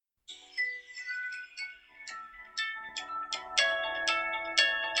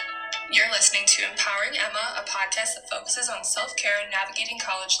You're listening to Empowering Emma, a podcast that focuses on self-care, navigating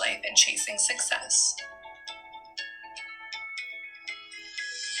college life, and chasing success.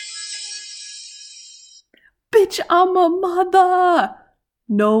 Bitch, I'm a mother!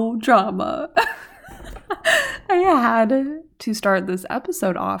 No drama. I had to start this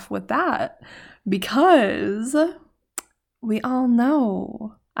episode off with that because we all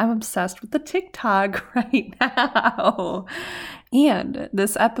know I'm obsessed with the TikTok right now. And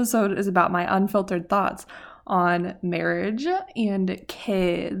this episode is about my unfiltered thoughts on marriage and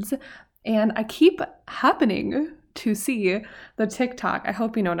kids. And I keep happening to see the TikTok. I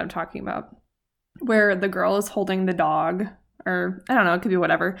hope you know what I'm talking about. Where the girl is holding the dog, or I don't know, it could be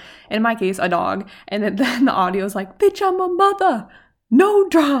whatever. In my case, a dog. And then the audio is like, bitch, I'm a mother. No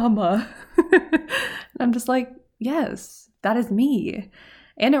drama. And I'm just like, yes, that is me.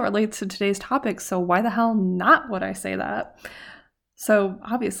 And it relates to today's topic, so why the hell not would I say that? So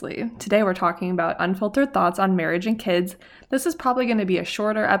obviously, today we're talking about unfiltered thoughts on marriage and kids. This is probably going to be a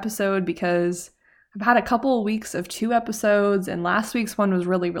shorter episode because I've had a couple of weeks of 2 episodes, and last week's one was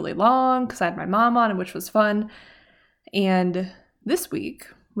really, really long because I had my mom on, which was fun. And this week,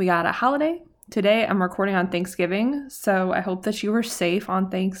 we got a holiday. Today, I'm recording on Thanksgiving, so I hope that you were safe on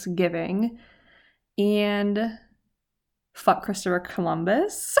Thanksgiving. And fuck Christopher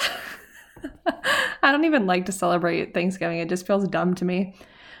Columbus. I don't even like to celebrate Thanksgiving. It just feels dumb to me,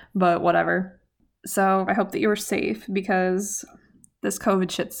 but whatever. So I hope that you were safe because this COVID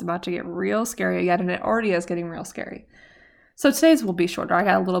shit's about to get real scary again, and it already is getting real scary. So today's will be shorter. I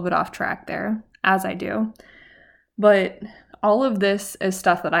got a little bit off track there, as I do. But all of this is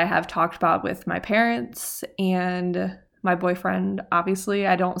stuff that I have talked about with my parents and my boyfriend, obviously.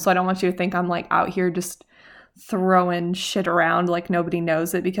 I don't want you to think I'm like out here just throwing shit around like nobody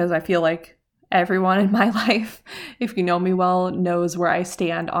knows it, because I feel like everyone in my life, if you know me well, knows where I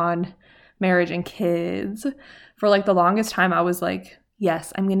stand on marriage and kids. For like the longest time, I was like,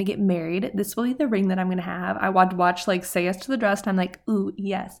 yes, I'm going to get married. This will be the ring that I'm going to have. I would watch like Say Yes to the Dress, and I'm like, ooh,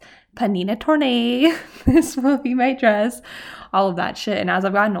 yes, Panina Tornay. This will be my dress. All of that shit. And as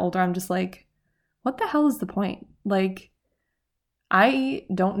I've gotten older, I'm just like, what the hell is the point? Like, I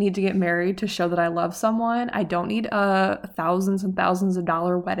don't need to get married to show that I love someone. I don't need a thousands and thousands of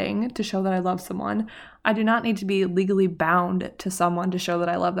dollar wedding to show that I love someone. I do not need to be legally bound to someone to show that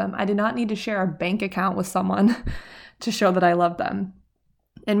I love them. I do not need to share a bank account with someone to show that I love them.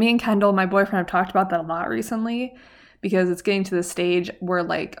 And me and Kendall, my boyfriend, have talked about that a lot recently, because it's getting to the stage where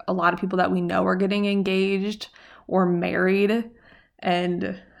like a lot of people that we know are getting engaged or married,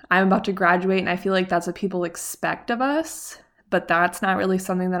 and I'm about to graduate, and I feel like that's what people expect of us. But that's not really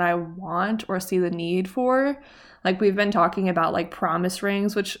something that I want or see the need for. Like, we've been talking about like promise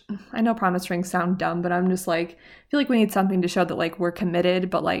rings, which I know promise rings sound dumb, but I'm just like, I feel like we need something to show that like we're committed,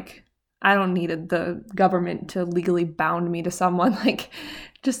 but like I don't need the government to legally bound me to someone. Like,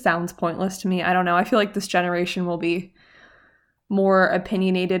 it just sounds pointless to me. I don't know. I feel like this generation will be more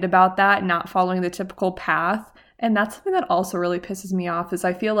opinionated about that, not following the typical path. And that's something that also really pisses me off, is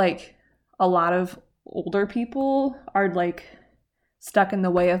I feel like a lot of older people are like stuck in the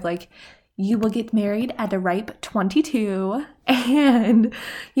way of like, you will get married at a ripe 22 and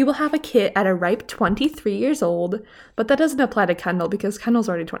you will have a kid at a ripe 23 years old. But that doesn't apply to Kendall because Kendall's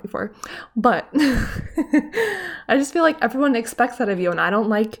already 24. But I just feel like everyone expects that of you, and I don't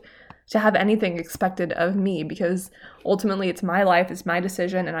like to have anything expected of me, because ultimately it's my life, it's my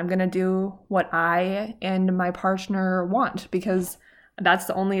decision, and I'm going to do what I and my partner want, because that's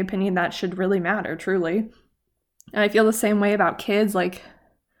the only opinion that should really matter, truly. And I feel the same way about kids. Like,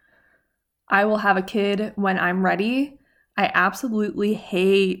 I will have a kid when I'm ready. I absolutely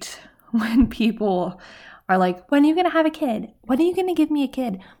hate when people are like, when are you going to have a kid? When are you going to give me a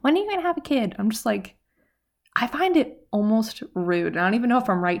kid? When are you going to have a kid? I'm just like, I find it almost rude. I don't even know if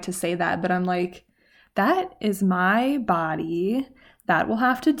I'm right to say that, but I'm like, that is my body. That will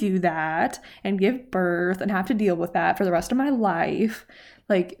have to do that and give birth and have to deal with that for the rest of my life.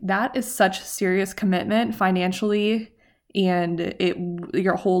 Like, that is such serious commitment financially and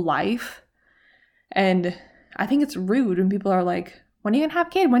your whole life. And I think it's rude when people are like, when are you gonna have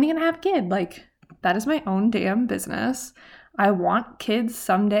a kid? When are you gonna have a kid? Like, that is my own damn business. I want kids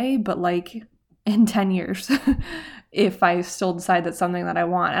someday, but like in 10 years, if I still decide that's something that I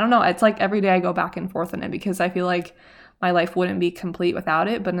want. I don't know. It's like every day I go back and forth in it, because I feel like my life wouldn't be complete without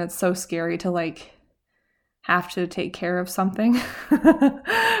it, but it's so scary to like have to take care of something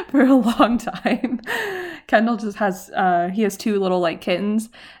for a long time. Kendall just has, he has 2 little like kittens,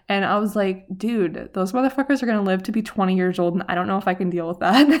 and I was like, dude, those motherfuckers are going to live to be 20 years old, and I don't know if I can deal with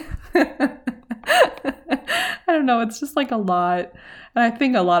that. I don't don't know. It's just like a lot. And I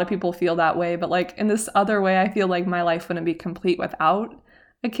think a lot of people feel that way. But like in this other way, I feel like my life wouldn't be complete without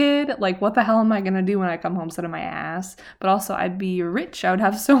a kid. Like, what the hell am I going to do when I come home sit on my ass? But also, I'd be rich. I would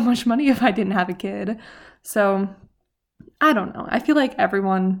have so much money if I didn't have a kid. So I don't know. I feel like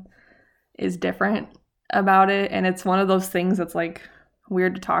everyone is different about it. And it's one of those things that's like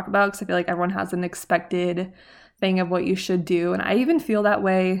weird to talk about because I feel like everyone has an expected thing of what you should do. And I even feel that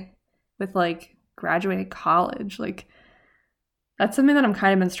way with like graduating college. Like, that's something that I'm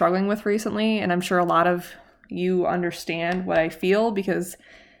kind of been struggling with recently. And I'm sure a lot of you understand what I feel because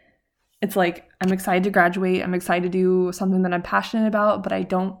it's like I'm excited to graduate. I'm excited to do something that I'm passionate about, but I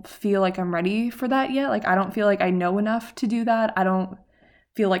don't feel like I'm ready for that yet. Like, I don't feel like I know enough to do that. I don't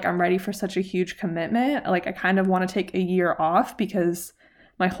feel like I'm ready for such a huge commitment. Like, I kind of want to take a year off because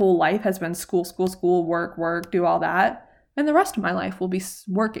my whole life has been school, work, do all that. And the rest of my life will be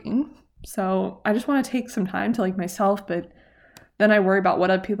working. So I just want to take some time to like myself, but then I worry about what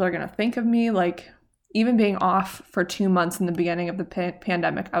other people are going to think of me. Like, even being off for 2 months in the beginning of the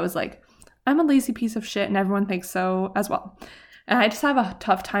pandemic, I was like, I'm a lazy piece of shit and everyone thinks so as well. And I just have a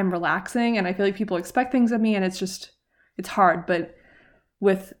tough time relaxing and I feel like people expect things of me and it's hard. But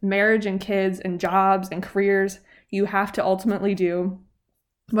with marriage and kids and jobs and careers, you have to ultimately do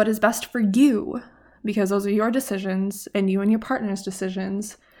what is best for you because those are your decisions and you and your partner's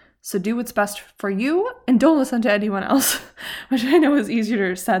decisions. So do what's best for you and don't listen to anyone else, which I know is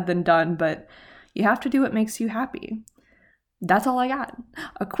easier said than done, but you have to do what makes you happy. That's all I got.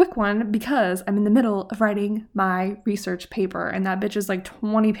 A quick one because I'm in the middle of writing my research paper and that bitch is like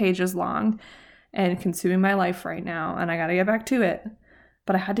 20 pages long and consuming my life right now and I gotta get back to it.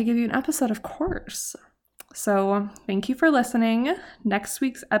 But I had to give you an episode, of course. So thank you for listening. Next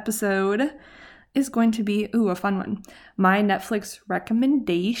week's episode is going to be, a fun one. My Netflix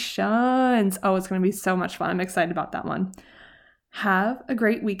recommendations. Oh, it's going to be so much fun. I'm excited about that one. Have a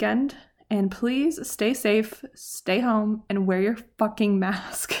great weekend. And please stay safe, stay home, and wear your fucking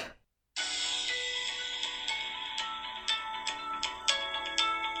mask.